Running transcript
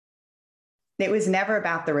it was never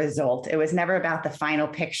about the result. It was never about the final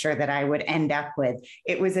picture that I would end up with.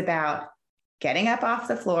 It was about getting up off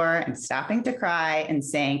the floor and stopping to cry and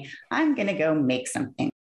saying, I'm going to go make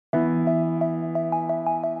something.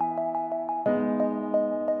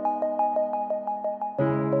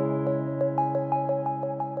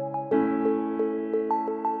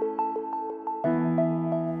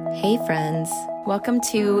 Hey friends, welcome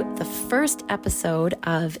to the first episode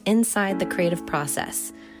of Inside the Creative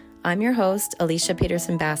Process. I'm your host, Alicia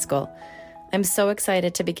Peterson-Baskell. I'm so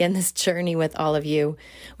excited to begin this journey with all of you.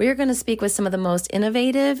 We are going to speak with some of the most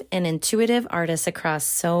innovative and intuitive artists across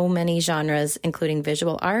so many genres, including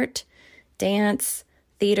visual art, dance,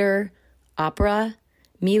 theater, opera,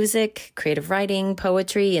 music, creative writing,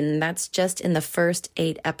 poetry, and that's just in the first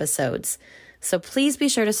 8 episodes. So please be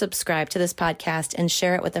sure to subscribe to this podcast and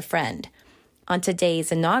share it with a friend. On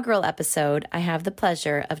today's inaugural episode, I have the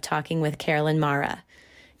pleasure of talking with Carolyn Mara.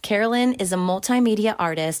 Carolyn is a multimedia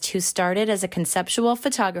artist who started as a conceptual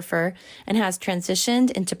photographer and has transitioned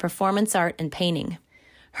into performance art and painting.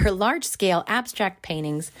 Her large-scale abstract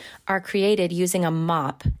paintings are created using a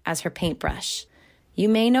mop as her paintbrush. You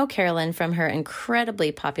may know Carolyn from her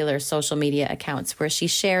incredibly popular social media accounts where she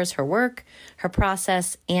shares her work, her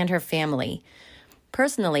process, and her family.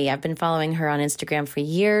 Personally, I've been following her on Instagram for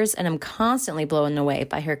years, and I'm constantly blown away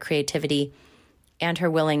by her creativity and her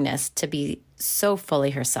willingness to be so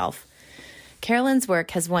fully herself. Carolyn's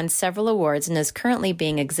work has won several awards and is currently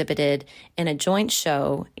being exhibited in a joint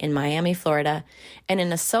show in Miami, Florida, and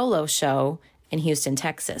in a solo show in Houston,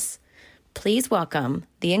 Texas. Please welcome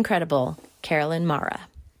the incredible Carolyn Mara.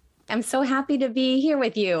 I'm so happy to be here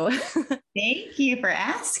with you. Thank you for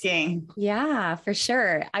asking. Yeah, for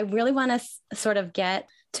sure. I really want to sort of get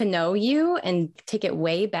to know you and take it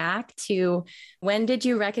way back to when did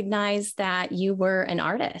you recognize that you were an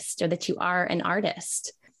artist or that you are an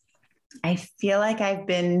artist? I feel like I've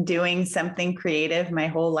been doing something creative my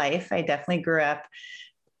whole life. I definitely grew up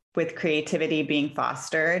with creativity being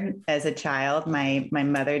fostered as a child. My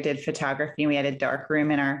mother did photography, and we had a dark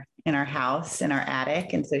room in our house, in our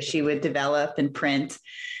attic. And so she would develop and print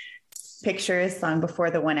pictures long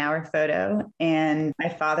before the 1 hour photo. And my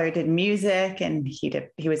father did music, and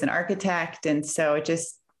he was an architect. And so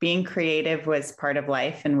just being creative was part of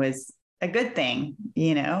life and was a good thing.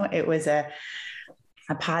 You know, it was a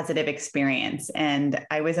positive experience. And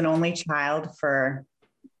I was an only child for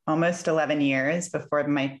almost 11 years before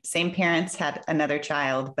my same parents had another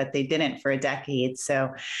child, but they didn't for a decade.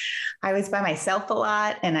 So I was by myself a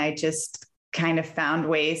lot, and I just kind of found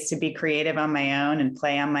ways to be creative on my own and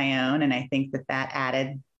play on my own. And I think that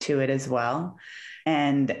added to it as well.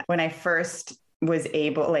 And when I first was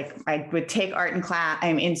able, like I would take art in class,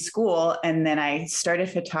 I'm in school, and then I started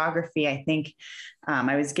photography. I think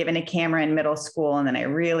I was given a camera in middle school, and then I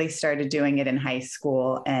really started doing it in high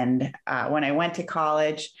school. And when I went to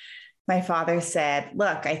college, my father said,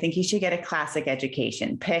 look, I think you should get a classic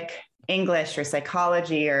education, pick English or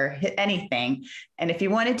psychology or anything. And if you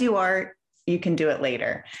want to do art, you can do it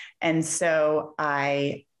later. And so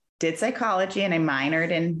I did psychology, and I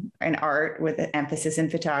minored in art with an emphasis in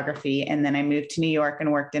photography. And then I moved to New York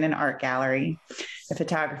and worked in an art gallery, a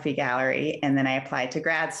photography gallery. And then I applied to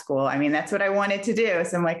grad school. I mean, that's what I wanted to do.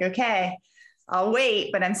 So I'm like, okay, I'll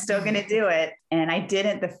wait, but I'm still going to do it. And I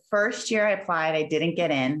didn't. The first year I applied, I didn't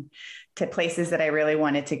get in to places that I really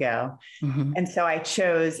wanted to go. Mm-hmm. And so I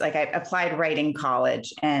chose, I applied right in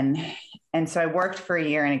college. And so I worked for a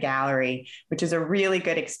year in a gallery, which is a really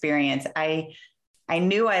good experience. I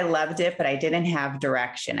knew I loved it, but I didn't have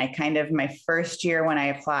direction. My first year when I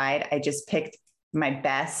applied, I just picked my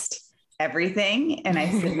best everything, and I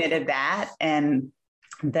submitted that. And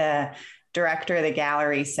the director of the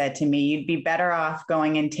gallery said to me, you'd be better off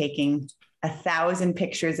going and taking 1,000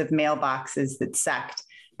 pictures of mailboxes that sucked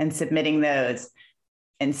and submitting those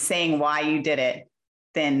and saying why you did it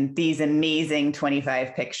than these amazing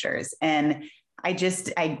 25 pictures. And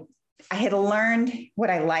I had learned what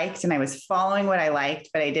I liked, and I was following what I liked,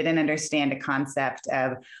 but I didn't understand a concept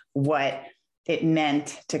of what it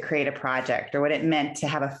meant to create a project or what it meant to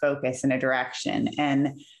have a focus and a direction.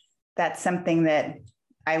 And that's something that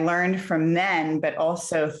I learned from then, but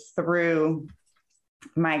also through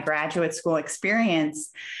my graduate school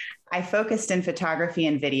experience. I focused in photography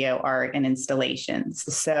and video art and installations.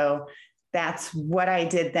 So that's what I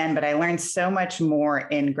did then, but I learned so much more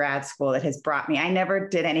in grad school that has brought me. I never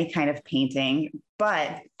did any kind of painting,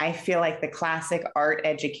 but I feel like the classic art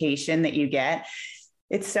education that you get,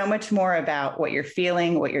 it's so much more about what you're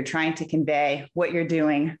feeling, what you're trying to convey, what you're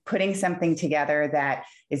doing, putting something together that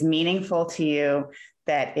is meaningful to you,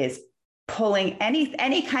 that is pulling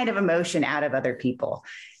any kind of emotion out of other people.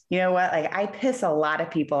 you know what, like I piss a lot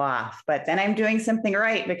of people off, but then I'm doing something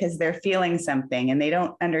right because they're feeling something and they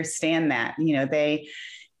don't understand that,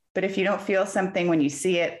 but if you don't feel something when you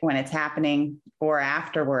see it, when it's happening or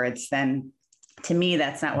afterwards, then to me,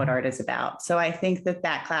 that's not what art is about. So I think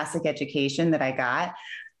that classic education that I got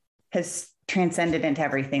has transcended into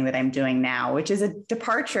everything that I'm doing now, which is a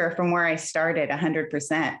departure from where I started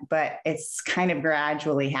 100%, but it's kind of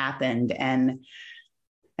gradually happened. And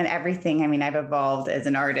everything, I mean, I've evolved as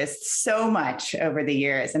an artist so much over the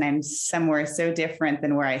years, and I'm somewhere so different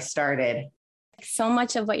than where I started. So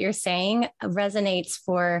much of what you're saying resonates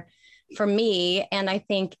for me, and I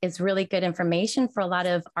think is really good information for a lot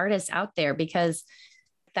of artists out there, because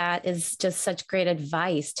that is just such great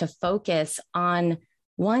advice to focus on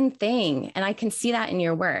one thing. And I can see that in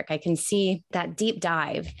your work. I can see that deep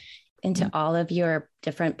dive into all of your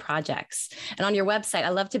different projects. And on your website, I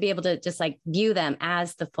love to be able to just like view them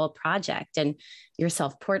as the full project, and your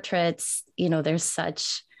self-portraits, there's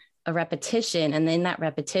such a repetition. And in that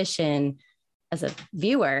repetition, as a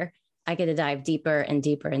viewer, I get to dive deeper and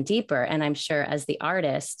deeper and deeper. And I'm sure as the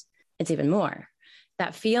artist, it's even more.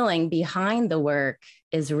 That feeling behind the work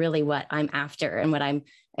is really what I'm after and what I'm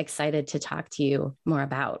excited to talk to you more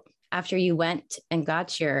about. After you went and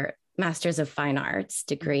got your Master's of Fine Arts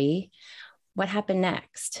degree, what happened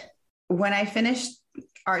next? When I finished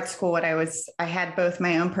art school, I had both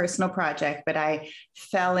my own personal project, but I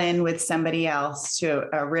fell in with somebody else to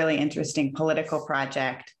a really interesting political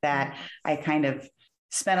project that I kind of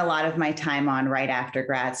spent a lot of my time on right after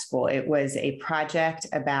grad school. It was a project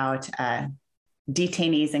about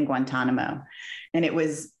detainees in Guantanamo. And it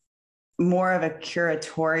was more of a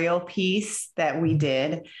curatorial piece that we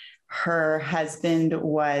did. Her husband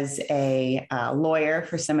was a lawyer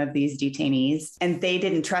for some of these detainees, and they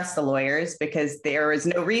didn't trust the lawyers because there was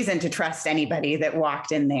no reason to trust anybody that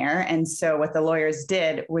walked in there. And so what the lawyers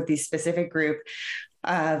did with this specific group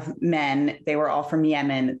of men, they were all from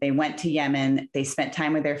Yemen. They went to Yemen. They spent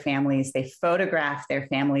time with their families. They photographed their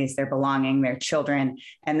families, their belonging, their children.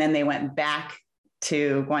 And then they went back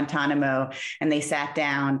to Guantanamo and they sat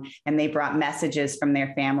down and they brought messages from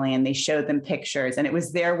their family and they showed them pictures. And it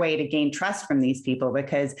was their way to gain trust from these people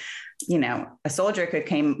because, a soldier could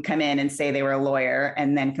come in and say they were a lawyer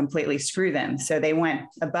and then completely screw them. So they went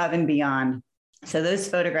above and beyond. So those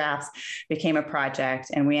photographs became a project,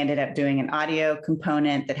 and we ended up doing an audio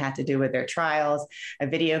component that had to do with their trials, a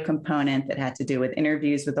video component that had to do with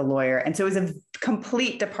interviews with the lawyer. And so it was a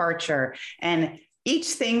complete departure. And each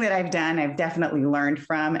thing that I've done, I've definitely learned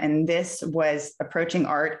from. And this was approaching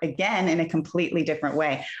art again in a completely different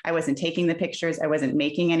way. I wasn't taking the pictures. I wasn't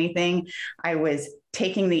making anything. I was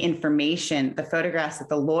taking the information, the photographs that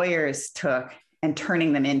the lawyers took, and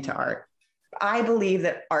turning them into art. I believe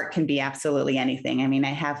that art can be absolutely anything. I mean, I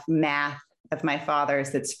have math of my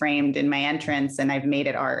father's that's framed in my entrance, and I've made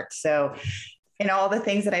it art. So in all the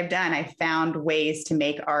things that I've done, I found ways to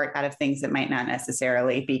make art out of things that might not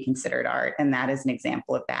necessarily be considered art. And that is an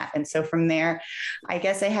example of that. And so from there, I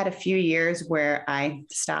guess I had a few years where I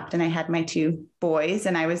stopped and I had my two boys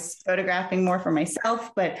and I was photographing more for myself,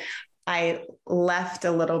 but I left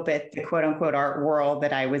a little bit the quote unquote art world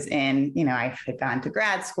that I was in. I had gone to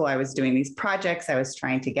grad school. I was doing these projects. I was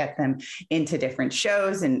trying to get them into different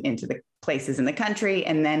shows and into the places in the country.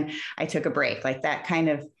 And then I took a break, like that kind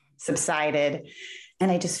of subsided.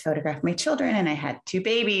 And I just photographed my children, and I had two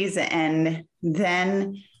babies. And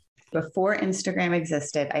then before Instagram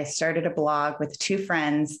existed, I started a blog with two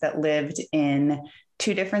friends that lived in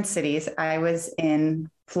two different cities. I was in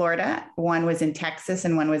Florida, one was in Texas,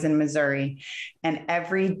 and one was in Missouri. And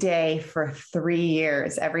every day for 3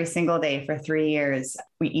 years, every single day for 3 years,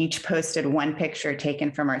 we each posted one picture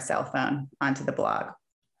taken from our cell phone onto the blog.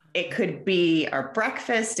 It could be our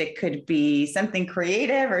breakfast. It could be something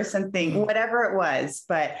creative or something, whatever it was.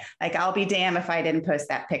 But like, I'll be damned if I didn't post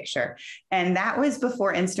that picture. And that was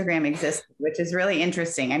before Instagram existed, which is really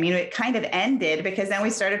interesting. I mean, it kind of ended because then we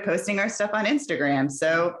started posting our stuff on Instagram.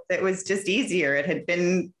 So it was just easier. It had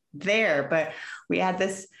been there, but we had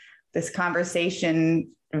this conversation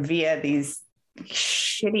via these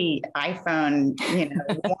shitty iPhone,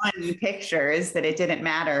 one pictures that it didn't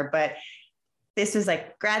matter. But this was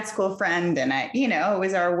like grad school friend, and it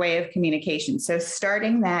was our way of communication. So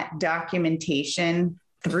starting that documentation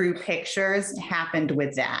through pictures happened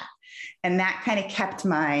with that. And that kind of kept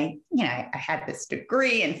my, I had this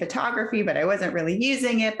degree in photography, but I wasn't really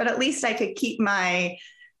using it, but at least I could keep my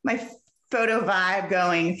photo vibe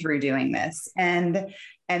going through doing this. And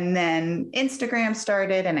then Instagram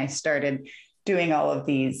started, and I started doing all of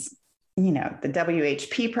these, the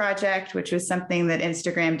WHP project, which was something that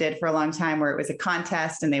Instagram did for a long time, where it was a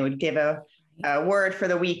contest and they would give word for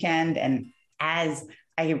the weekend. And as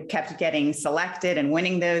I kept getting selected and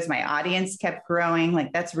winning those, my audience kept growing.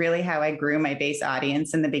 Like that's really how I grew my base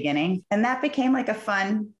audience in the beginning. And that became like a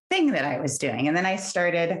fun thing that I was doing. And then I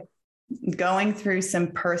started going through some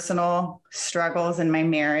personal struggles in my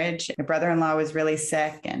marriage. My brother-in-law was really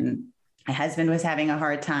sick and my husband was having a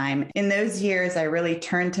hard time. In those years, I really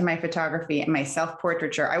turned to my photography and my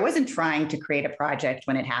self-portraiture. I wasn't trying to create a project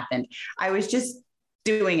when it happened. I was just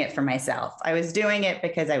doing it for myself. I was doing it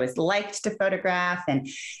because I was liked to photograph. And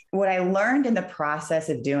what I learned in the process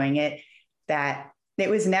of doing it, that it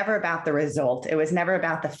was never about the result. It was never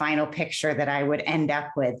about the final picture that I would end up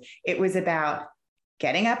with. It was about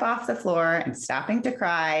getting up off the floor and stopping to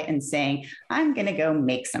cry and saying, I'm going to go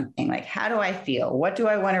make something. Like, how do I feel? What do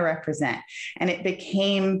I want to represent? And it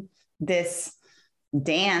became this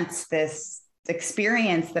dance, this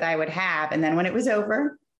experience that I would have. And then when it was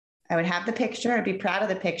over, I would have the picture. I'd be proud of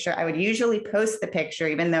the picture. I would usually post the picture,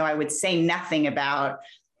 even though I would say nothing about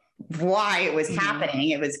why it was happening.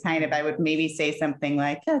 It was kind of, I would maybe say something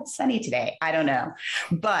like, oh, it's sunny today. I don't know.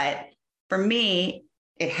 But for me,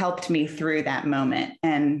 it helped me through that moment.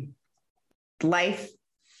 And life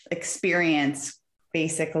experience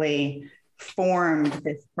basically formed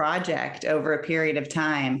this project over a period of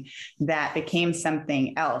time that became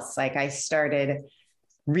something else. Like I started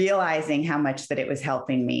realizing how much that it was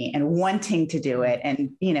helping me and wanting to do it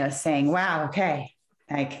and, saying, wow, okay,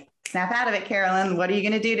 like snap out of it, Carolyn. What are you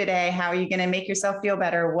going to do today? How are you going to make yourself feel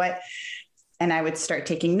better? And I would start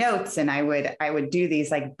taking notes and I would do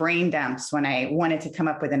these like brain dumps when I wanted to come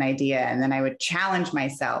up with an idea, and then I would challenge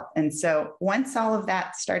myself. And so once all of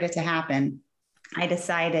that started to happen, I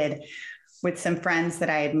decided with some friends that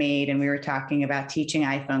I had made, and we were talking about teaching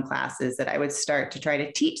iPhone classes, that I would start to try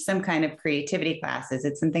to teach some kind of creativity classes.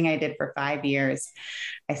 It's something I did for 5 years.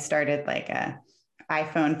 I started like a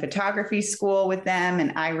iPhone photography school with them.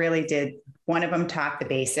 And I really did, one of them taught the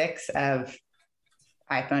basics of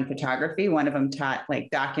iPhone photography. One of them taught like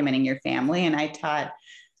documenting your family. And I taught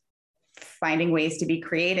finding ways to be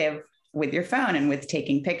creative with your phone and with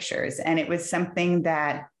taking pictures. And it was something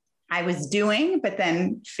that I was doing, but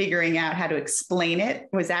then figuring out how to explain it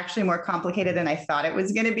was actually more complicated than I thought it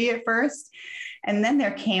was going to be at first. And then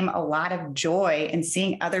there came a lot of joy in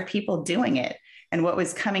seeing other people doing it and what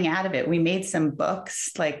was coming out of it. We made some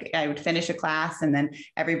books. Like I would finish a class and then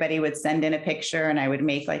everybody would send in a picture and I would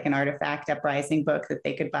make like an artifact uprising book that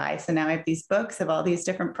they could buy. So now I have these books of all these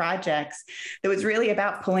different projects that was really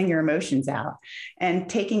about pulling your emotions out and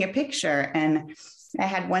taking a picture. And I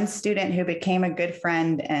had one student who became a good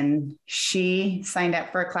friend, and she signed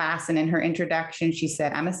up for a class. And in her introduction, she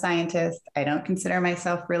said, I'm a scientist. I don't consider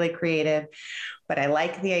myself really creative, but I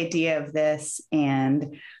like the idea of this.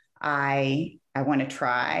 And I want to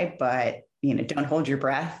try, but don't hold your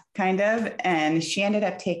breath kind of. And she ended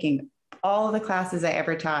up taking all of the classes I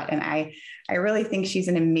ever taught. And I really think she's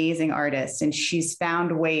an amazing artist, and she's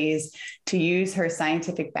found ways to use her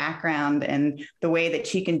scientific background and the way that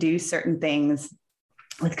she can do certain things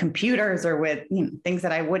with computers or with things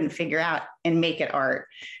that I wouldn't figure out and make it art.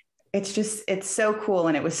 It's so cool.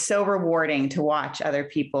 And it was so rewarding to watch other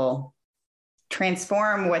people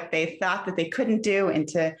transform what they thought that they couldn't do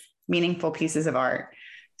into meaningful pieces of art.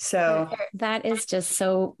 So that is just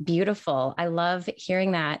so beautiful. I love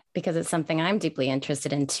hearing that because it's something I'm deeply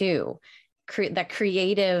interested in too. That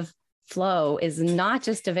creative flow is not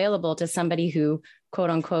just available to somebody who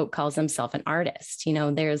quote unquote calls themselves an artist.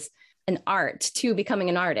 There's an art to becoming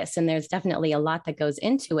an artist, and there's definitely a lot that goes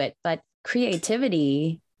into it, but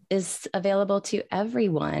creativity is available to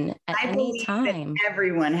everyone at any time.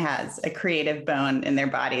 Everyone has a creative bone in their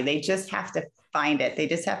body. They just have to find it. They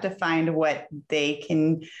just have to find what they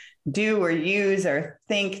can do or use or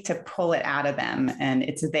think to pull it out of them. And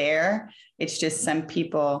it's there. It's just some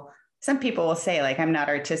people will say like, I'm not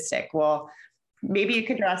artistic. Well, maybe you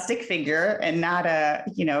could draw a stick figure and not a,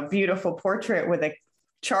 beautiful portrait with a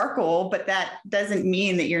charcoal, but that doesn't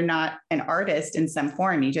mean that you're not an artist in some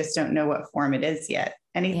form. You just don't know what form it is yet.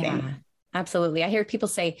 Anything. Yeah, absolutely. I hear people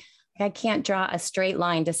say, I can't draw a straight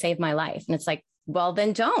line to save my life. And it's like, well,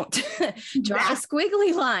 then don't draw a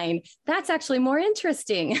squiggly line. That's actually more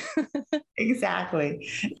interesting. Exactly.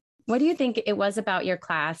 What do you think it was about your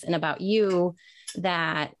class and about you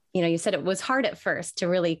that, you said it was hard at first to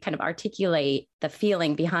really kind of articulate the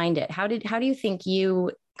feeling behind it. How do you think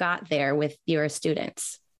you got there with your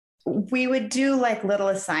students? We would do like little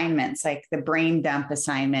assignments, like the brain dump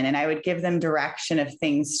assignment, and I would give them direction of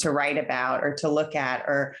things to write about or to look at,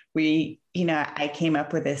 or I came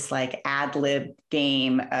up with this like ad lib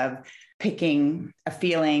game of picking a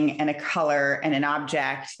feeling and a color and an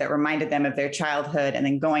object that reminded them of their childhood and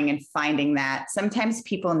then going and finding that. Sometimes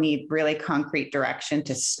people need really concrete direction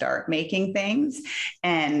to start making things.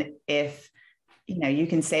 And if, you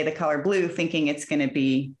can say the color blue thinking it's going to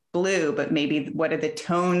be blue, but maybe what are the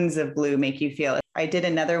tones of blue make you feel? I did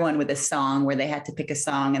another one with a song where they had to pick a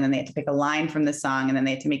song and then they had to pick a line from the song and then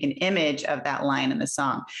they had to make an image of that line in the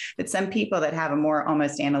song. But some people that have a more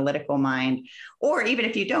almost analytical mind, or even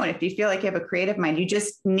if you don't, if you feel like you have a creative mind, you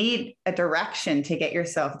just need a direction to get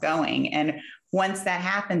yourself going. And once that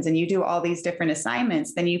happens and you do all these different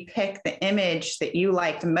assignments, then you pick the image that you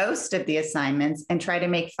liked most of the assignments and try to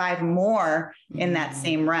make 5 more in that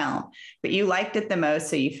same realm. But you liked it the most,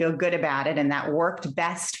 so you feel good about it. And that worked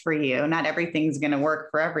best for you. Not everything's going to work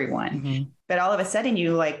for everyone. But all of a sudden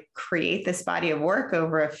you create this body of work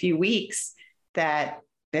over a few weeks that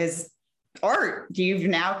is art. You've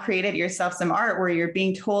now created yourself some art where you're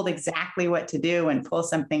being told exactly what to do and pull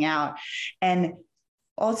something out. And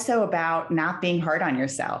also about not being hard on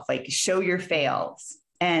yourself, show your fails.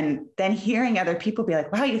 And then hearing other people be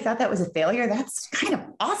like, wow, you thought that was a failure? That's kind of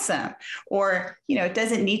awesome. Or, it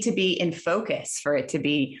doesn't need to be in focus for it to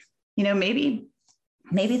be, maybe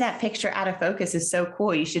that picture out of focus is so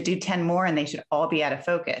cool. You should do 10 more and they should all be out of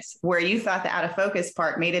focus. Where you thought the out of focus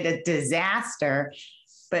part made it a disaster,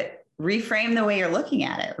 but reframe the way you're looking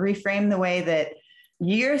at it, reframe the way that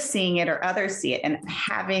you're seeing it or others see it. And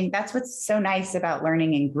that's what's so nice about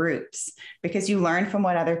learning in groups, because you learn from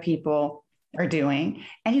what other people are doing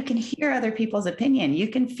and you can hear other people's opinion. You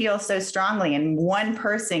can feel so strongly and one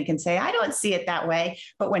person can say, I don't see it that way.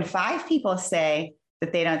 But when 5 people say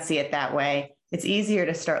that they don't see it that way, it's easier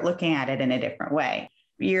to start looking at it in a different way.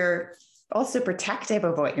 You're also protective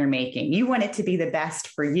of what you're making. You want it to be the best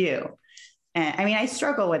for you. And I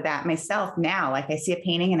struggle with that myself now. I see a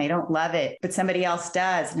painting and I don't love it, but somebody else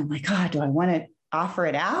does. And I'm like, God, do I want to offer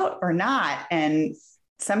it out or not? And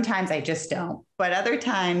sometimes I just don't. But other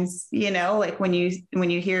times, when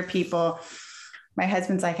you hear people, my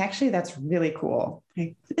husband's like, actually, that's really cool.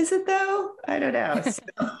 Is it though? I don't know.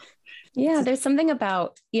 So. Yeah, there's something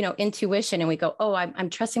about, intuition, and we go, oh, I'm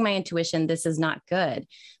trusting my intuition. This is not good.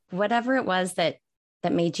 Whatever it was that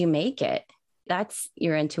made you make it, that's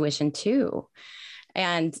your intuition too.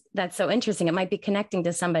 And that's so interesting. It might be connecting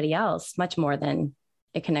to somebody else much more than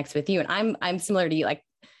it connects with you. And I'm similar to you.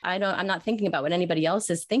 I'm not thinking about what anybody else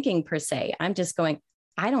is thinking per se. I'm just going,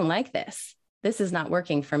 I don't like this. This is not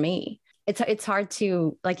working for me. It's hard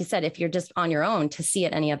to, like you said, if you're just on your own, to see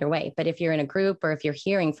it any other way. But if you're in a group or if you're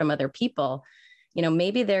hearing from other people,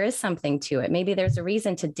 maybe there is something to it. Maybe there's a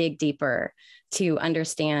reason to dig deeper, to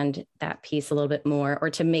understand that piece a little bit more, or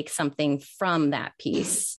to make something from that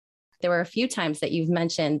piece. There were a few times that you've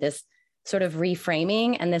mentioned this sort of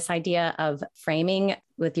reframing and this idea of framing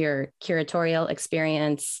with your curatorial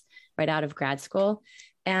experience right out of grad school.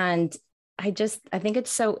 And I think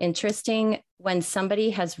it's so interesting when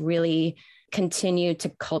somebody has really continued to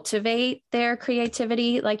cultivate their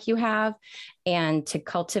creativity like you have, and to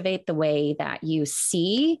cultivate the way that you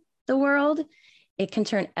see the world. It can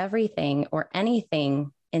turn everything or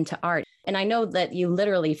anything into art. And I know that you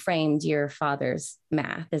literally framed your father's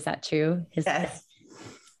math. Is that true? Yes.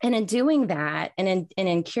 And in doing that, and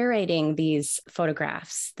in curating these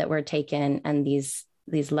photographs that were taken and these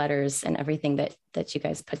letters and everything that you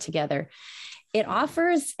guys put together, it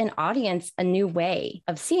offers an audience a new way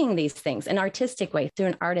of seeing these things, an artistic way, through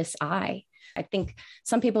an artist's eye. I think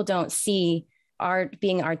some people don't see art,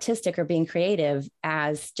 being artistic or being creative,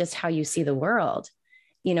 as just how you see the world.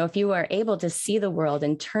 If you are able to see the world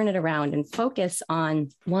and turn it around and focus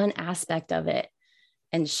on one aspect of it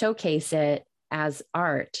and showcase it as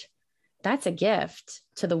art, that's a gift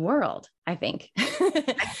to the world, I think.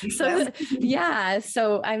 So, yeah.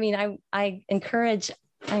 So, I encourage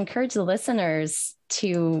the listeners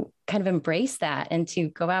to kind of embrace that and to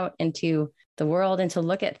go out into the world and to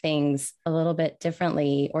look at things a little bit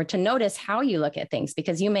differently, or to notice how you look at things,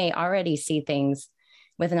 because you may already see things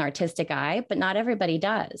with an artistic eye, but not everybody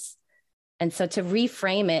does. And so to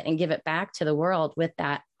reframe it and give it back to the world with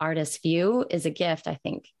that artist view is a gift, I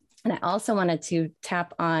think. And I also wanted to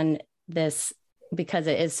tap on this, because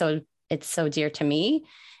it's so dear to me,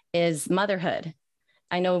 is motherhood.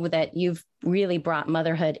 I know that you've really brought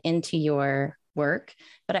motherhood into your work,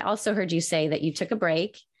 but I also heard you say that you took a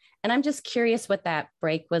break. And I'm just curious what that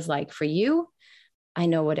break was like for you. I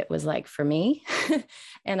know what it was like for me,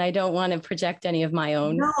 and I don't want to project any of my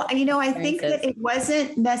own. No, I think that it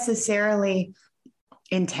wasn't necessarily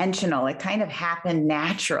intentional. It kind of happened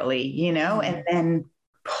naturally, and then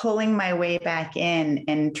pulling my way back in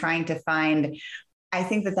and trying to find I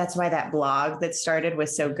think that that's why that blog that started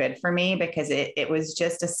was so good for me, because it was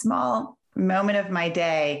just a small moment of my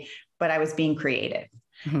day, but I was being creative.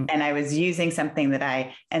 Mm-hmm. And I was using something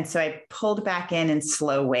and so I pulled back in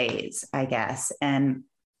slow ways, I guess. And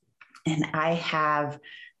I have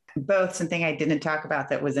both something I didn't talk about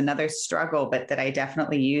that was another struggle, but that I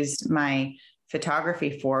definitely used my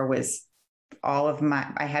photography for was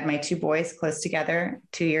I had my two boys close together,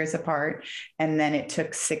 2 years apart. And then it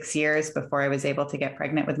took 6 years before I was able to get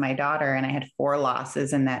pregnant with my daughter. And I had 4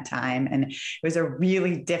 losses in that time. And it was a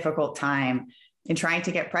really difficult time in trying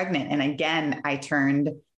to get pregnant. And again, I turned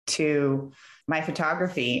to my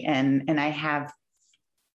photography, and I have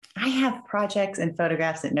projects and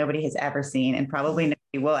photographs that nobody has ever seen and probably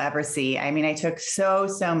nobody will ever see. I mean, I took so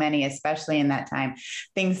many, especially in that time,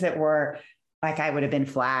 things that were like, I would have been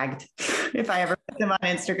flagged if I ever put them on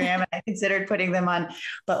Instagram, and I considered putting them on,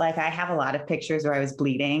 but like, I have a lot of pictures where I was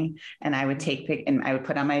bleeding, and I would and I would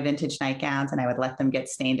put on my vintage nightgowns, and I would let them get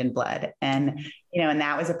stained in blood. And, and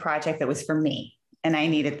that was a project that was for me. And I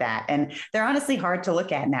needed that. And they're honestly hard to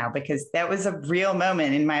look at now, because that was a real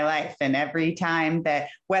moment in my life. And every time that,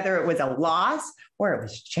 whether it was a loss or it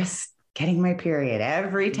was just getting my period,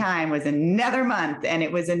 every time was another month, and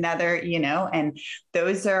it was another, and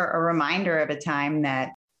those are a reminder of a time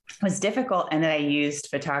that was difficult, and that I used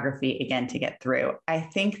photography again to get through. I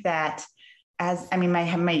think that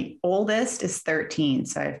my oldest is 13.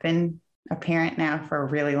 So I've been a parent now for a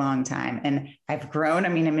really long time, and I've grown.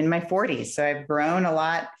 I'm in my 40s. So I've grown a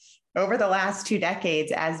lot over the last 2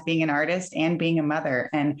 decades as being an artist and being a mother.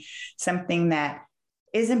 And something that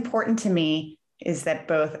is important to me is that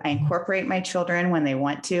both I incorporate my children when they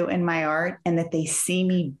want to in my art, and that they see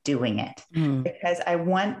me doing it, because I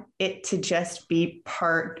want it to just be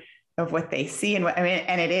part of what they see. And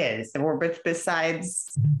and it is,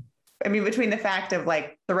 between the fact of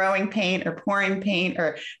like throwing paint or pouring paint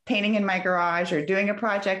or painting in my garage or doing a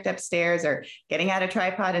project upstairs or getting out a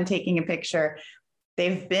tripod and taking a picture,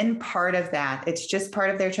 they've been part of that. It's just part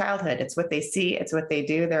of their childhood. It's what they see. It's what they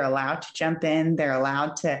do. They're allowed to jump in. They're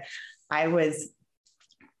allowed to. I was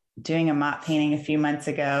doing a mop painting a few months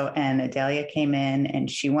ago, and Adelia came in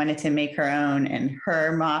and she wanted to make her own, and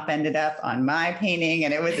her mop ended up on my painting,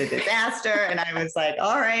 and it was a disaster. And I was like,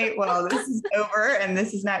 all right, well, this is over and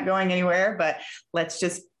this is not going anywhere, but let's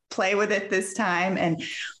just play with it this time.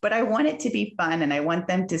 But I want it to be fun, and I want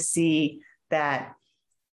them to see that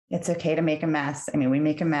it's okay to make a mess. We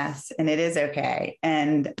make a mess, and it is okay.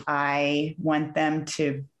 And I want them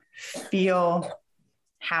to feel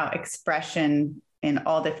how expression in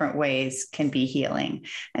all different ways can be healing.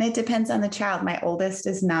 And it depends on the child. My oldest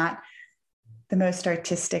is not the most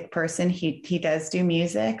artistic person. He does do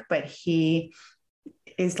music, but he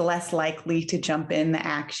is less likely to jump in the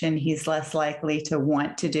action. He's less likely to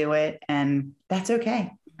want to do it. And that's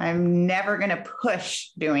okay. I'm never going to push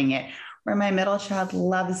doing it. Where my middle child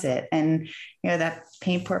loves it. And, that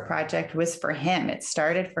paint pour project was for him. It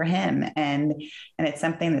started for him. And it's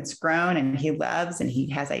something that's grown and he loves and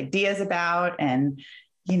he has ideas about. And,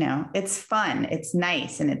 it's fun. It's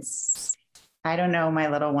nice. And I don't know, my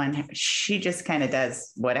little one, she just kind of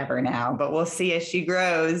does whatever now, but we'll see as she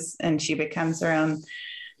grows and she becomes her own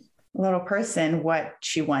little person, what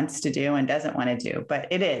she wants to do and doesn't want to do. But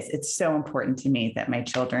it's so important to me that my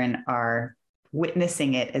children are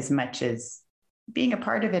witnessing it as much as being a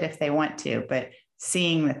part of it if they want to, but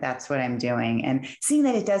seeing that that's what I'm doing and seeing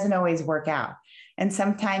that it doesn't always work out. And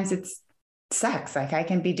sometimes it sucks. Like I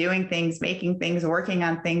can be doing things, making things, working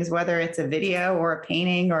on things, whether it's a video or a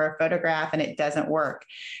painting or a photograph, and it doesn't work.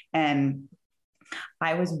 And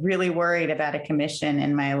I was really worried about a commission,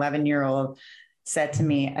 and my 11-year-old said to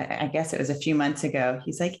me, I guess it was a few months ago,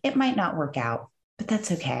 he's like, it might not work out, but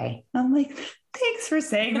that's okay. I'm like, thanks for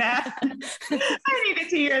saying that. I needed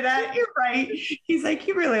to hear that. You're right. He's like,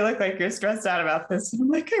 you really look like you're stressed out about this. And I'm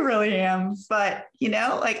like, I really am. But,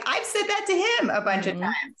 I've said that to him a bunch of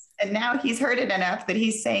times. And now he's heard it enough that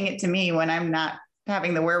he's saying it to me when I'm not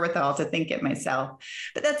having the wherewithal to think it myself.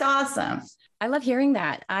 But that's awesome. I love hearing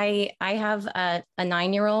that. I have a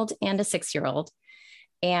 9-year-old and a 6-year-old.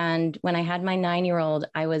 And when I had my 9-year-old,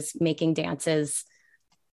 I was making dances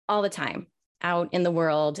all the time out in the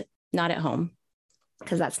world, not at home,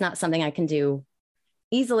 because that's not something I can do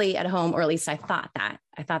easily at home, or at least I thought that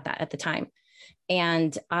at the time.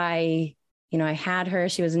 And I had her,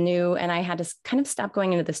 she was new, and I had to kind of stop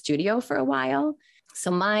going into the studio for a while.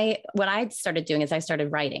 So what I started doing is I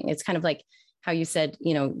started writing. It's kind of like how you said,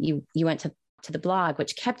 you went to the blog,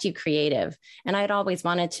 which kept you creative. And I had always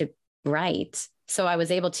wanted to write. So I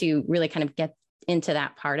was able to really kind of get into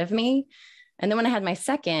that part of me. And then when I had my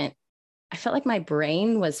second, I felt like my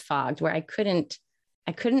brain was fogged where I couldn't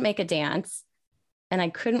I couldn't make a dance and I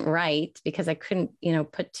couldn't write because I couldn't,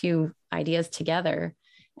 put two ideas together.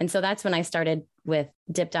 And so that's when I started with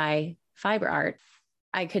dip dye fiber art.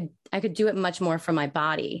 I could do it much more from my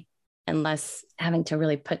body and less having to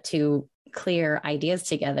really put two clear ideas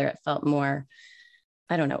together. It felt more,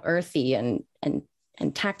 I don't know, earthy and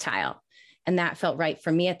tactile. And that felt right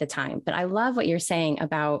for me at the time. But I love what you're saying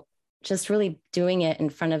about just really doing it in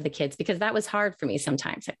front of the kids, because that was hard for me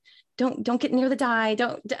sometimes. Like, don't get near the dye.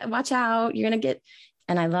 Don't watch out. You're going to get,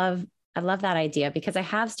 and I love that idea, because I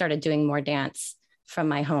have started doing more dance from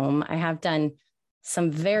my home. I have done some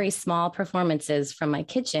very small performances from my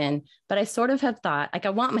kitchen, but I sort of have thought, like, I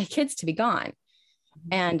want my kids to be gone.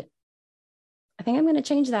 And I think I'm going to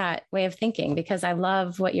change that way of thinking, because I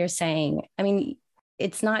love what you're saying. I mean,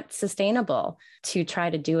 it's not sustainable to try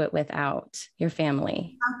to do it without your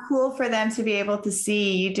family. How cool for them to be able to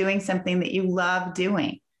see you doing something that you love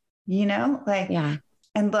doing, Yeah.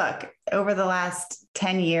 And look, over the last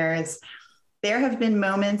 10 years, there have been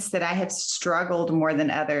moments that I have struggled more than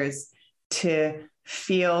others to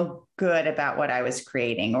feel good about what I was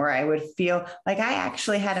creating, or I would feel like I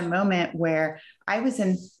actually had a moment where I was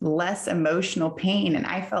in less emotional pain and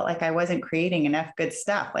I felt like I wasn't creating enough good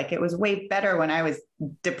stuff. Like, it was way better when I was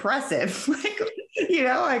depressive. Like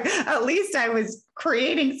at least I was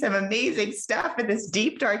creating some amazing stuff in this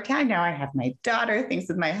deep, dark time. Now I have my daughter, things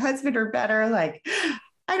with my husband are better. Like,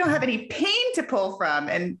 I don't have any pain to pull from.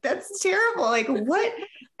 And that's terrible. Like, what?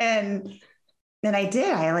 And then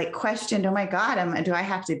I questioned, oh my God, do I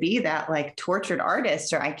have to be that like tortured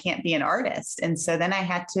artist, or I can't be an artist? And so then I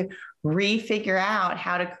had to refigure out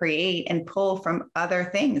how to create and pull from other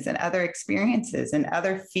things and other experiences and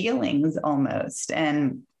other feelings almost,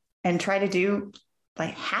 and try to do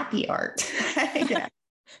like happy art. Yeah.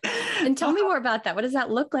 And tell me more about that. What does that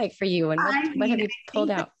look like for you? And what have you pulled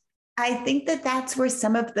out? I think that that's where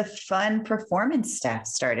some of the fun performance stuff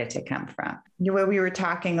started to come from. Where we were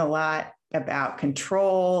talking a lot about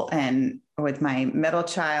control, and with my middle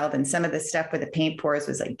child, and some of the stuff with the paint pours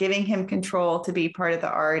was like giving him control to be part of the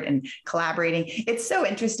art and collaborating. It's so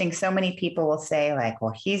interesting. So many people will say like,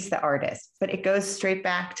 well, he's the artist, but it goes straight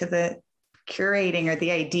back to the curating or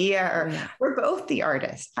the idea, or we're both the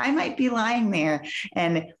artists. I might be lying there,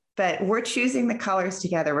 but we're choosing the colors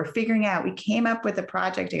together. We're figuring out, we came up with the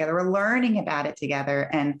project together. We're learning about it together.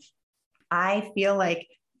 And I feel like,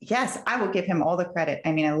 yes, I will give him all the credit.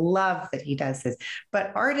 I mean, I love that he does this,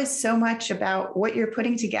 but art is so much about what you're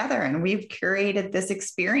putting together. And we've curated this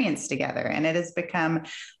experience together, and it has become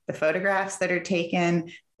the photographs that are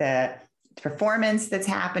taken, the performance that's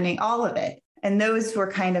happening, all of it. And those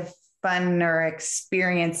were kind of funner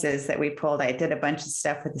experiences that we pulled. I did a bunch of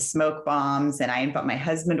stuff with the smoke bombs, and my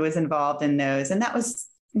husband was involved in those. And that was,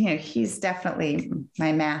 he's definitely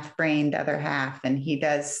my math brained other half, and he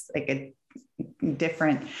does like a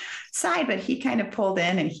different side, but he kind of pulled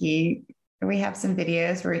in, and we have some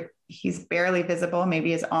videos where he's barely visible,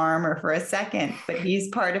 maybe his arm or for a second, but he's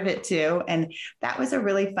part of it too. And that was a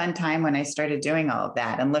really fun time when I started doing all of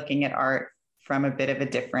that and looking at art from a bit of a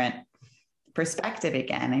different perspective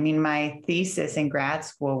again. I mean, my thesis in grad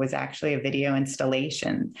school was actually a video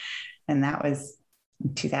installation, and that was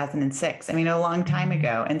 2006. I mean, a long time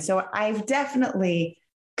ago. And so I've definitely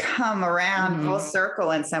come around full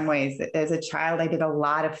circle in some ways. As a child, I did a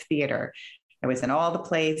lot of theater. I was in all the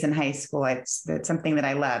plays in high school. That's something that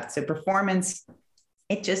I loved. So performance,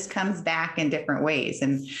 it just comes back in different ways.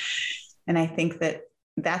 And I think that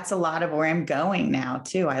that's a lot of where I'm going now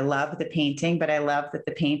too. I love the painting, but I love that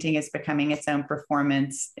the painting is becoming its own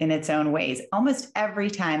performance in its own ways. Almost every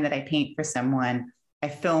time that I paint for someone, I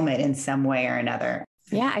film it in some way or another.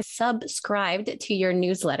 Yeah, I subscribed to your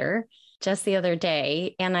newsletter just the other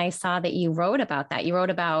day, and I saw that you wrote about that.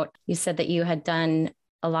 You said that you had done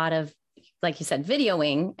a lot of, like you said,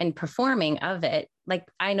 videoing and performing of it. Like,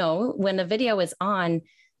 I know when a video is on,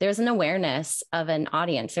 there's an awareness of an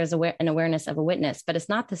audience. There's an awareness of a witness, but it's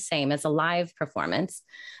not the same as a live performance.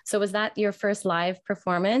 So was that your first live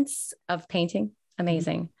performance of painting?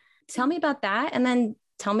 Amazing. Tell me about that. And then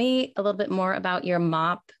tell me a little bit more about your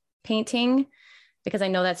mop painting, because I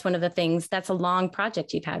know that's one of the things, that's a long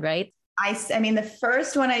project you've had, right? I mean, the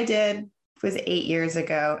first one I did was 8 years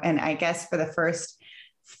ago. And I guess for the first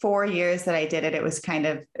 4 years that I did it,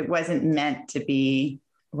 it wasn't meant to be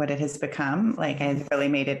what it has become. Like, I really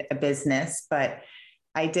made it a business, but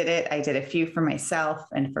I did it. I did a few for myself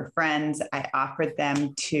and for friends. I offered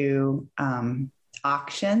them to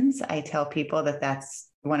auctions. I tell people that that's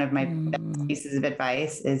One of my best pieces of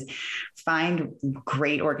advice is find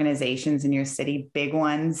great organizations in your city, big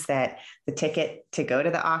ones that the ticket to go to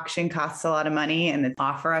the auction costs a lot of money, and then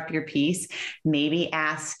offer up your piece. Maybe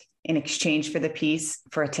ask in exchange for the piece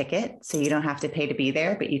for a ticket, so you don't have to pay to be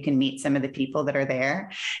there, but you can meet some of the people that are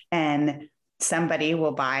there, and somebody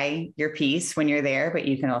will buy your piece when you're there, but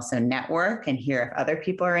you can also network and hear if other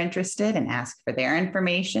people are interested and ask for their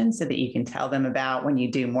information so that you can tell them about when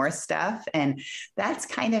you do more stuff. And that's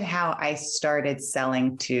kind of how I started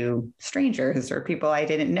selling to strangers or people I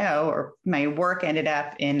didn't know, or my work ended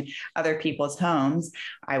up in other people's homes.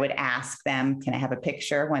 I would ask them, can I have a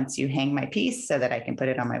picture once you hang my piece so that I can put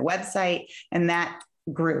it on my website? And that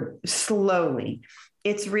grew slowly.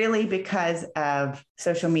 It's really because of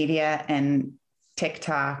social media and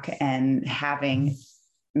TikTok and having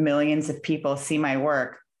millions of people see my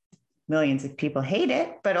work. Millions of people hate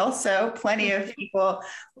it, but also plenty of people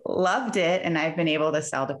loved it. And I've been able to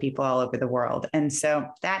sell to people all over the world. And so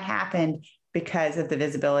that happened because of the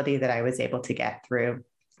visibility that I was able to get through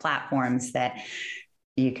platforms that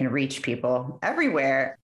you can reach people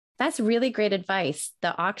everywhere. That's really great advice.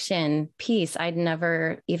 The auction piece, I'd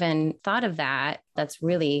never even thought of that. That's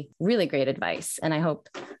really, really great advice. And I hope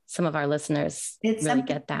some of our listeners really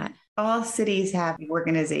get that. All cities have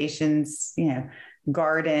organizations,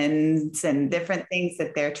 gardens and different things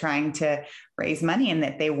that they're trying to raise money, and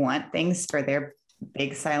that they want things for their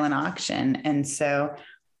big silent auction. And so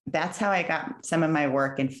that's how I got some of my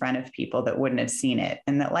work in front of people that wouldn't have seen it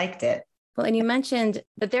and that liked it. Well, and you mentioned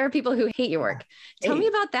that there are people who hate your work. Tell me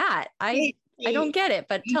about that. I don't get it,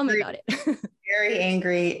 but tell me about it. Very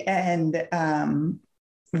angry and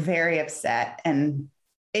very upset. And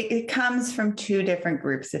it comes from two different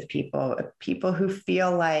groups of people who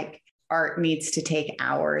feel like art needs to take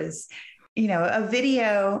hours. A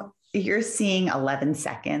video, you're seeing 11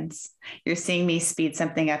 seconds. You're seeing me speed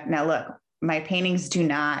something up. Now, look, my paintings do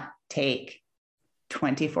not take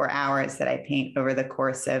 24 hours that I paint over the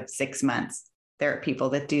course of 6 months. There are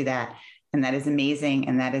people that do that, and that is amazing.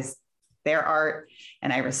 And that is their art.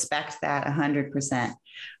 And I respect that 100%.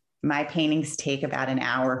 My paintings take about an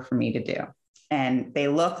hour for me to do. And they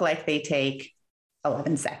look like they take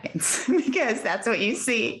 11 seconds because that's what you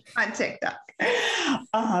see on TikTok.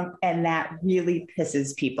 And that really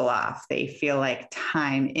pisses people off. They feel like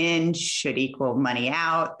time in should equal money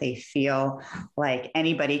out. They feel like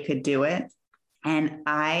anybody could do it. And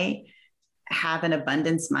I have an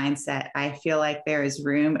abundance mindset. I feel like there is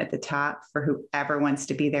room at the top for whoever wants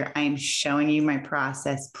to be there. I am showing you my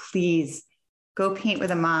process. Please go paint with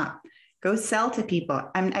a mop. Go sell to people.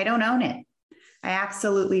 I don't own it. I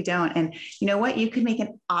absolutely don't. And you know what? You could make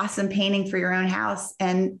an awesome painting for your own house.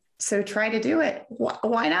 And so try to do it.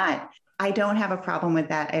 Why not? I don't have a problem with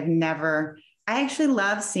that. I actually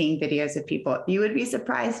love seeing videos of people. You would be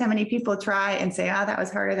surprised how many people try and say, oh, that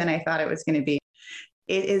was harder than I thought it was going to be.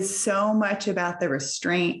 It is so much about the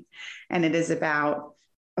restraint, and it is about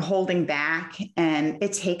holding back, and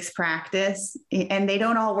it takes practice, and they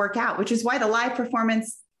don't all work out, which is why the live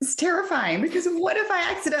performance is terrifying, because what if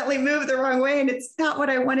I accidentally move the wrong way and it's not what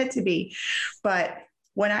I want it to be? But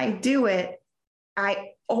when I do it, I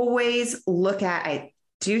always I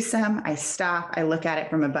do some, I stop, I look at it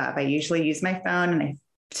from above. I usually use my phone and I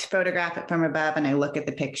photograph it from above, and I look at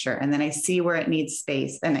the picture, and then I see where it needs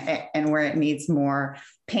space and where it needs more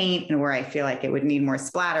paint and where I feel like it would need more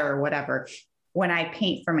splatter or whatever. When I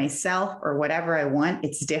paint for myself or whatever I want,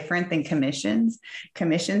 it's different than commissions.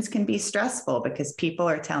 Commissions can be stressful because people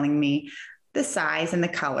are telling me the size and the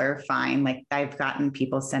color, fine. Like I've gotten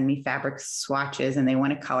people send me fabric swatches and they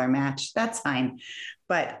want a color match. That's fine.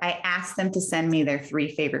 But I ask them to send me their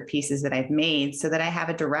 3 favorite pieces that I've made so that I have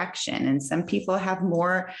a direction. And some people have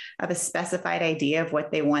more of a specified idea of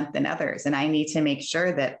what they want than others. And I need to make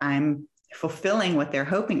sure that I'm fulfilling what they're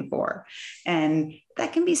hoping for. And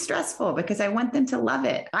that can be stressful because I want them to love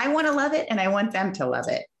it. I want to love it, and I want them to love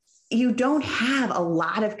it. You don't have a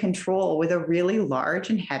lot of control with a really large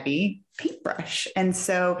and heavy paintbrush. And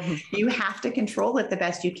so you have to control it the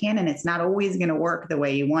best you can. And it's not always going to work the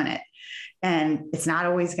way you want it. And it's not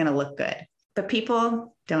always going to look good. But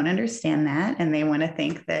people don't understand that. And they want to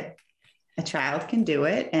think that a child can do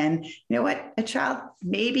it. And you know what? A child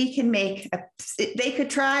maybe can they could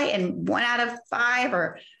try, and 1 out of 5,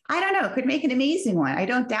 or I don't know, could make an amazing one. I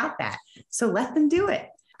don't doubt that. So let them do it.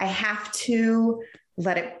 I have to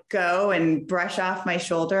let it go and brush off my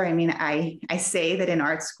shoulder. I mean, I say that in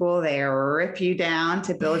art school, they rip you down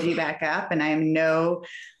to build you back up. And I'm no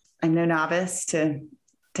novice to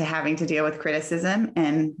having to deal with criticism,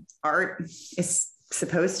 and art is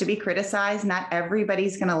supposed to be criticized. Not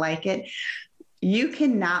everybody's going to like it. you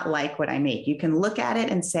cannot like what I make. You can look at it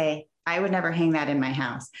and say, I would never hang that in my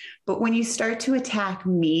house. But when you start to attack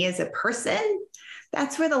me as a person,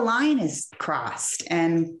 that's where the line is crossed.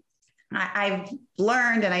 And I've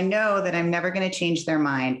learned, and I know that I'm never going to change their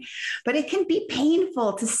mind, but it can be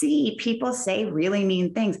painful to see people say really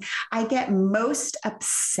mean things. I get most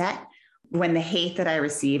upset when the hate that I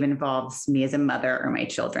receive involves me as a mother or my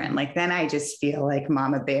children. Like, then I just feel like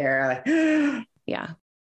Mama Bear. Like, yeah.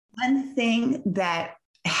 One thing that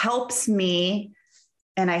helps me,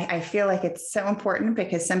 and I feel like it's so important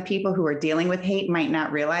because some people who are dealing with hate might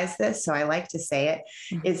not realize this, so I like to say it,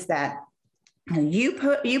 is that you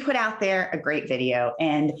put out there a great video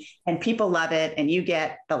and people love it, and you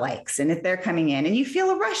get the likes, and if they're coming in and you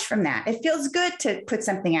feel a rush from that, it feels good to put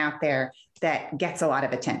something out there that gets a lot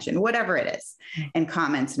of attention, whatever it is, and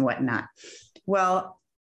comments and whatnot. Well,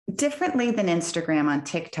 differently than Instagram, on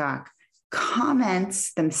TikTok,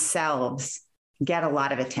 comments themselves get a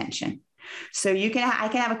lot of attention. So I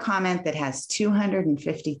can have a comment that has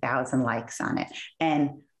 250,000 likes on it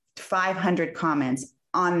and 500 comments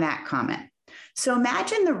on that comment. So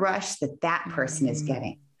imagine the rush that person is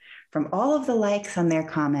getting from all of the likes on their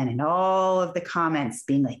comment and all of the comments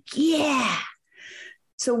being like, yeah.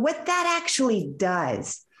 So what that actually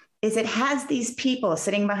does is it has these people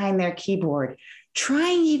sitting behind their keyboard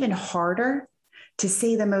trying even harder to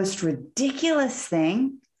say the most ridiculous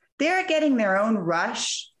thing. They're getting their own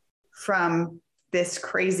rush from this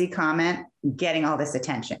crazy comment, getting all this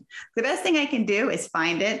attention. The best thing I can do is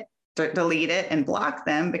find it, delete it, and block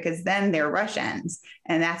them, because then their rush ends.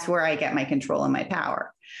 And that's where I get my control and my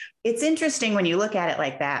power. It's interesting when you look at it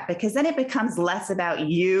like that, because then it becomes less about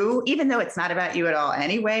you, even though it's not about you at all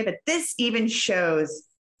anyway. But this even shows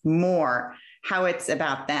more how it's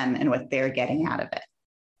about them and what they're getting out of it.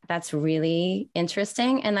 That's really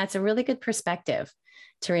interesting. And that's a really good perspective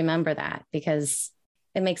to remember that, because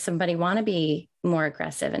it makes somebody want to be more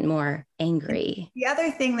aggressive and more angry. The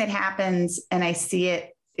other thing that happens, and I see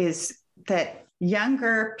it, is that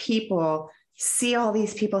younger people see all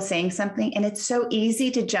these people saying something, and it's so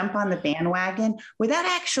easy to jump on the bandwagon without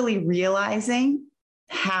actually realizing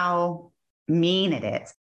how mean it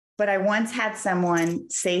is. But I once had someone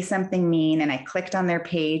say something mean, and I clicked on their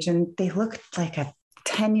page, and they looked like a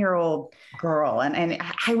 10-year-old girl. And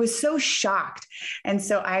I was so shocked. And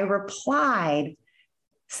so I replied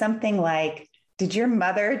something like, did your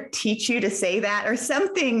mother teach you to say that, or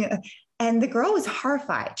something? And the girl was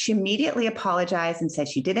horrified. She immediately apologized and said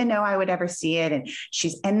she didn't know I would ever see it.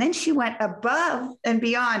 And then she went above and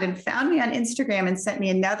beyond and found me on Instagram and sent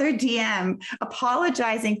me another DM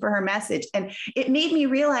apologizing for her message. And it made me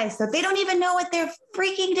realize that they don't even know what they're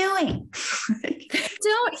freaking doing.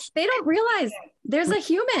 They don't realize there's a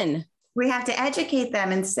human. We have to educate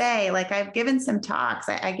them and say, like, I've given some talks.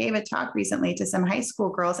 I gave a talk recently to some high school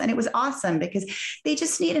girls, and it was awesome because they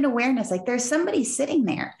just need an awareness. Like, there's somebody sitting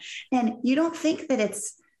there and you don't think that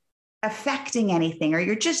it's affecting anything, or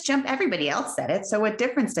you're just everybody else said it. So what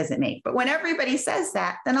difference does it make? But when everybody says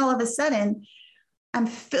that, then all of a sudden I'm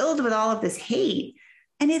filled with all of this hate,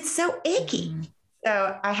 and it's so icky.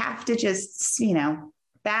 So I have to just,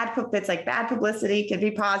 it's like bad publicity could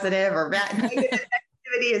be positive, or bad negative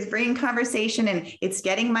is bringing conversation, and it's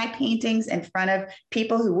getting my paintings in front of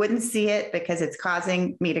people who wouldn't see it because it's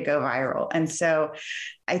causing me to go viral. And so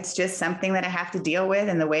it's just something that I have to deal with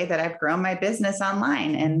in the way that I've grown my business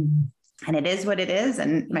online. And it is what it is.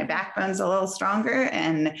 And my backbone's a little stronger,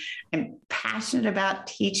 and I'm passionate about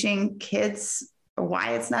teaching kids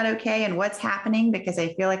why it's not okay and what's happening, because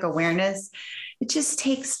I feel like awareness, it just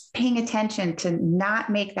takes paying attention to not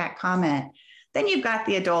make that comment. Then you've got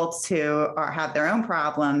the adults who have their own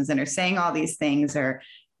problems and are saying all these things, or,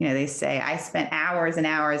 they say, I spent hours and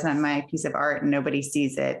hours on my piece of art and nobody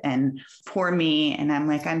sees it, and poor me. And I'm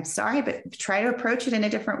like, I'm sorry, but try to approach it in a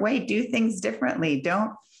different way. Do things differently.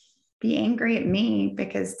 Don't be angry at me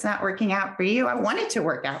because it's not working out for you. I want it to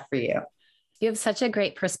work out for you. You have such a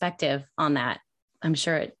great perspective on that. I'm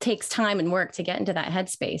sure it takes time and work to get into that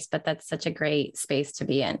headspace, but that's such a great space to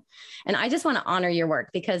be in. And I just want to honor your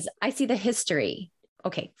work because I see the history.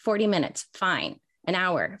 Okay, 40 minutes, fine. An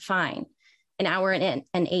hour, fine. An hour and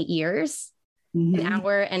 8 years, an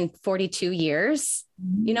hour and 42 years.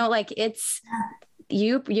 It's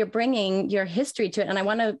you're bringing your history to it. And I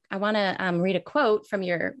want to read a quote from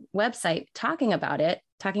your website talking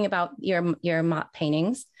about your mop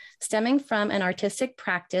paintings, stemming from an artistic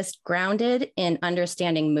practice grounded in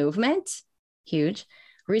understanding movement, huge,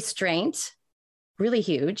 restraint, really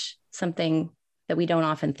huge, something that we don't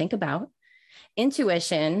often think about,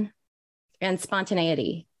 intuition, and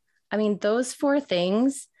spontaneity. I mean, those 4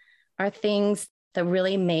 things are things that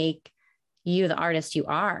really make you, the artist you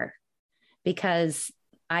are, because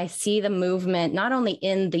I see the movement, not only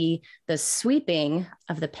in the sweeping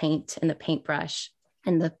of the paint and the paintbrush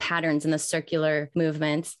and the patterns and the circular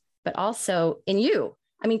movements, but also in you.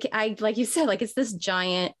 I mean, like you said, like it's this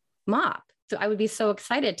giant mop. So I would be so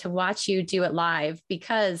excited to watch you do it live,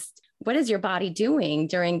 because what is your body doing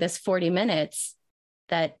during this 40 minutes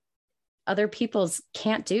that other people's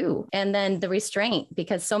can't do? And then the restraint,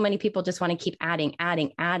 because so many people just want to keep adding.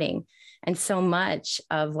 And so much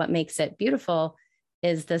of what makes it beautiful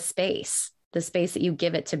is the space that you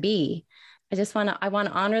give it to be. I want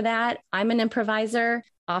to honor that. I'm an improviser.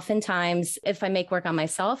 Oftentimes, if I make work on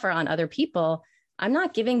myself or on other people, I'm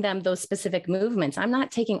not giving them those specific movements. I'm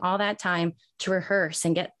not taking all that time to rehearse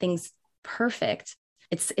and get things perfect.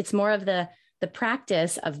 It's more of the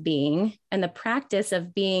practice of being, and the practice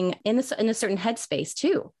of being in a certain headspace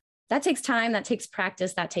too. That takes time, that takes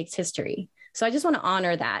practice, that takes history. So I just want to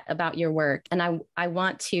honor that about your work. And I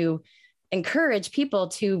want to encourage people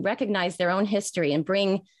to recognize their own history and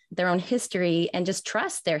bring their own history and just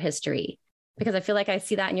trust their history, because I feel like I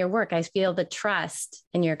see that in your work. I feel the trust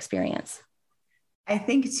in your experience. I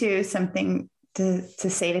think too, something to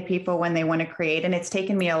say to people when they want to create, and it's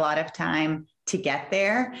taken me a lot of time to get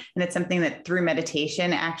there. And it's something that through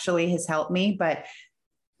meditation actually has helped me. But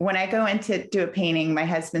when I go in to do a painting, my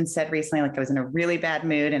husband said recently, like I was in a really bad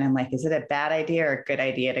mood. And I'm like, is it a bad idea or a good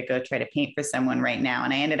idea to go try to paint for someone right now?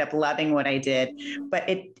 And I ended up loving what I did. But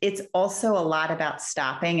it's also a lot about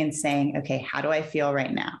stopping and saying, okay, how do I feel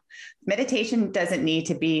right now? Meditation doesn't need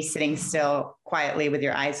to be sitting still quietly with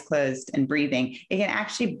your eyes closed and breathing. It can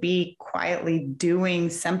actually be quietly doing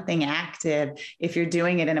something active if you're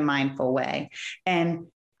doing it in a mindful way. And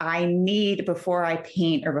I need, before I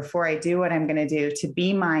paint or before I do what I'm going to do, to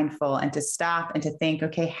be mindful and to stop and to think,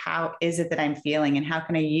 okay, how is it that I'm feeling? And how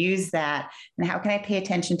can I use that? And how can I pay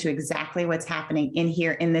attention to exactly what's happening in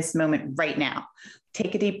here in this moment right now?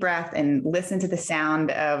 Take a deep breath and listen to the sound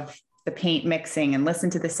of the paint mixing and listen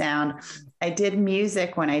to the sound. I did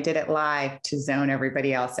music when I did it live to zone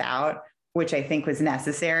everybody else out, which I think was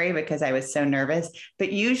necessary because I was so nervous.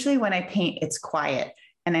 But usually when I paint, it's quiet.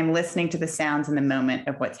 And I'm listening to the sounds in the moment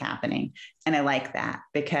of what's happening. And I like that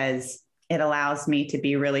because it allows me to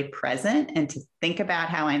be really present and to think about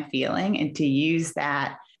how I'm feeling and to use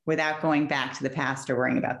that without going back to the past or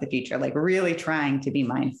worrying about the future, like really trying to be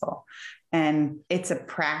mindful. And it's a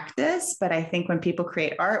practice, but I think when people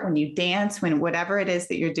create art, when you dance, when whatever it is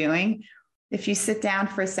that you're doing, if you sit down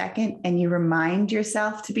for a second and you remind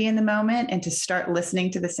yourself to be in the moment and to start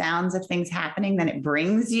listening to the sounds of things happening, then it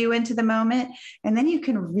brings you into the moment. And then you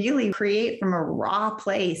can really create from a raw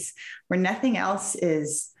place where nothing else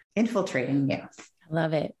is infiltrating you. I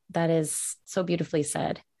love it. That is so beautifully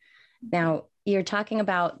said. Now, you're talking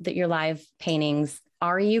about your live paintings.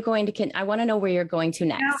 Are you going to, I want to know where you're going to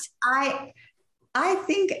next. I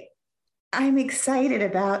think I'm excited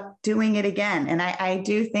about doing it again. And I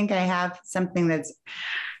do think I have something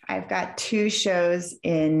I've got 2 shows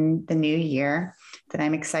in the new year that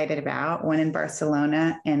I'm excited about, one in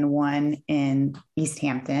Barcelona and one in East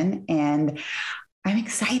Hampton. And I'm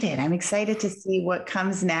excited. I'm excited to see what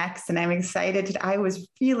comes next. And I'm excited. I was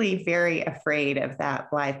really very afraid of that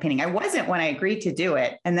live painting. I wasn't when I agreed to do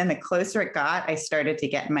it. And then the closer it got, I started to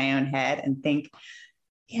get in my own head and think,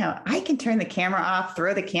 I can turn the camera off,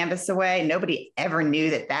 throw the canvas away. Nobody ever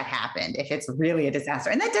knew that happened if it's really a disaster.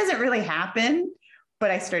 And that doesn't really happen.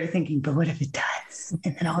 But I started thinking, but what if it does?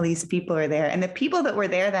 And then all these people are there. And the people that were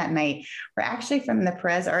there that night were actually from the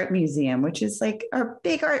Perez Art Museum, which is like our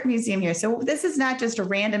big art museum here. So this is not just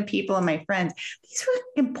random people and my friends. These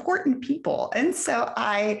were important people. And so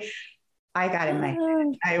I got in my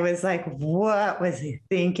head. I was like, what was he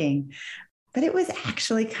thinking? But it was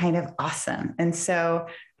actually kind of awesome. And so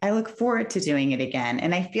I look forward to doing it again.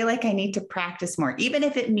 And I feel like I need to practice more, even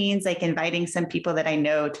if it means like inviting some people that I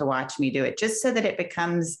know to watch me do it, just so that it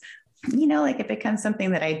becomes, like it becomes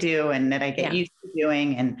something that I do and that I get used to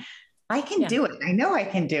doing. And I can do it. I know I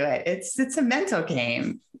can do it. It's a mental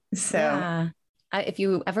game. So if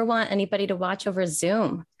you ever want anybody to watch over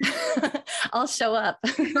Zoom, I'll show up.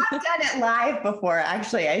 I've done it live before.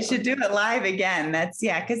 Actually, I should do it live again.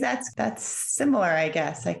 Because that's similar, I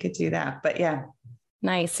guess. I could do that. But yeah.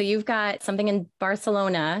 Nice. So you've got something in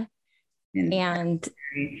Barcelona and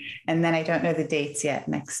then I don't know the dates yet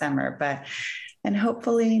next summer, and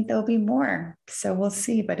hopefully there'll be more. So we'll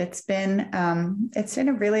see. But it's been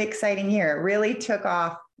a really exciting year. It really took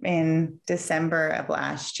off in December of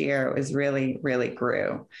last year. It was really, really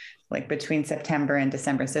grew like between September and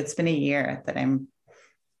December. So it's been a year that I'm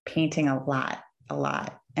painting a lot.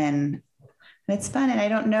 And it's fun. And I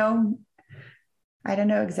don't know I don't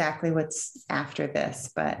know exactly what's after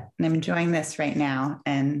this, but I'm enjoying this right now,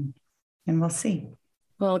 and we'll see.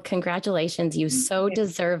 Well, congratulations. You so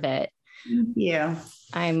deserve it. Thank you.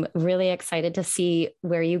 I'm really excited to see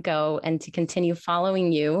where you go and to continue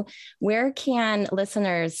following you. Where can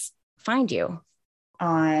listeners find you?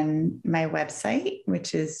 On my website,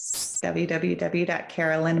 which is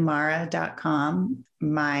www.carolynmara.com.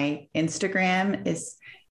 My Instagram is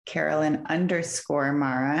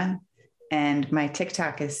Carolyn_Mara, and my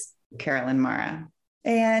TikTok is Carolyn Mara.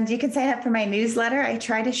 And you can sign up for my newsletter. I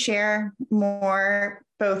try to share more,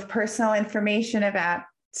 both personal information about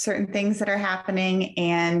certain things that are happening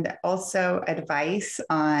and also advice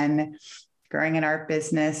on growing an art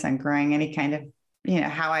business, on growing any kind of,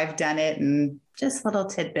 how I've done it, and just little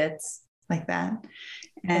tidbits like that.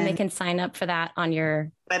 And they can sign up for that on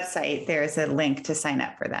your website. There's a link to sign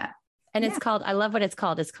up for that. And it's called, I love what it's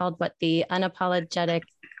called. It's called what? The Unapologetic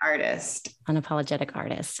Artist. Unapologetic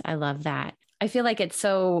Artist. I love that. I feel like it's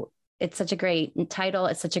such a great title.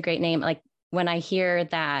 It's such a great name. Like when I hear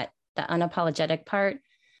that, the unapologetic part,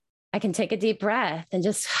 I can take a deep breath and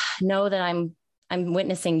just know that I'm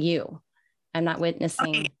witnessing you. I'm not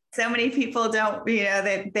witnessing. So many people don't,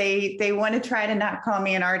 that they want to try to not call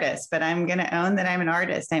me an artist, but I'm going to own that I'm an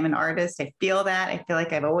artist. I'm an artist. I feel that. I feel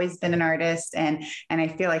like I've always been an artist, and I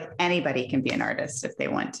feel like anybody can be an artist if they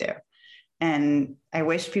want to. And I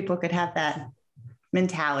wish people could have that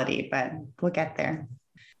mentality, but we'll get there.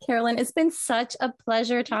 Carolyn, it's been such a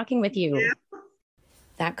pleasure talking with you.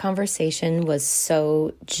 That conversation was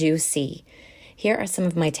so juicy. Here are some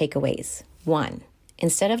of my takeaways. 1,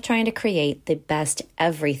 instead of trying to create the best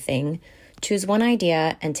everything, choose one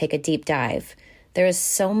idea and take a deep dive. There is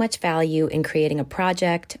so much value in creating a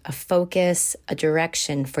project, a focus, a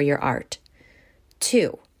direction for your art.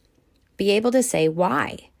 2, be able to say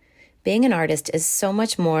why. Being an artist is so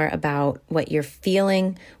much more about what you're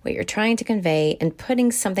feeling, what you're trying to convey, and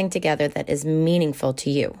putting something together that is meaningful to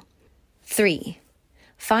you. 3,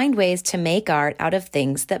 find ways to make art out of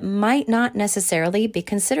things that might not necessarily be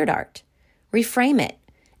considered art. Reframe it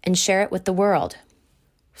and share it with the world.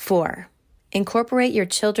 4, incorporate your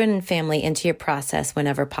children and family into your process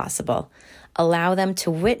whenever possible. Allow them to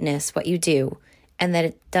witness what you do and that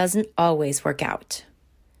it doesn't always work out.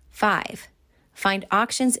 5, find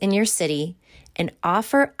auctions in your city and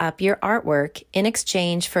offer up your artwork in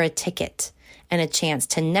exchange for a ticket and a chance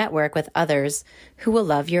to network with others who will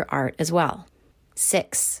love your art as well.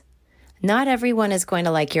 6, not everyone is going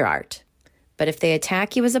to like your art, but if they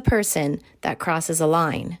attack you as a person, that crosses a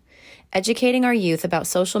line. Educating our youth about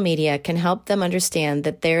social media can help them understand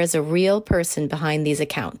that there is a real person behind these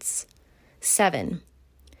accounts. 7,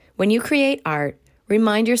 when you create art,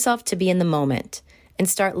 remind yourself to be in the moment and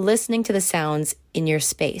start listening to the sounds in your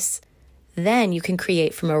space. Then you can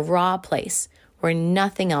create from a raw place where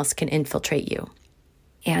nothing else can infiltrate you.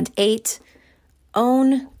 And 8,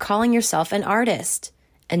 own calling yourself an artist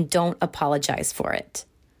and don't apologize for it.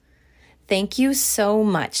 Thank you so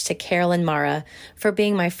much to Carolyn Mara for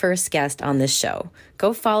being my first guest on this show.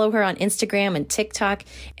 Go follow her on Instagram and TikTok,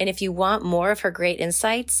 and if you want more of her great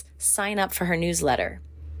insights, sign up for her newsletter.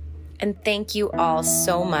 And thank you all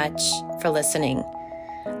so much for listening.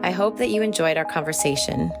 I hope that you enjoyed our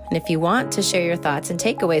conversation. And if you want to share your thoughts and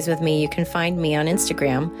takeaways with me, you can find me on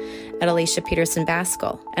Instagram at Alicia Peterson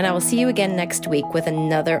Baskell. And I will see you again next week with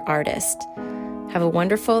another artist. Have a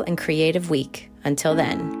wonderful and creative week. Until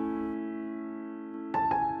then.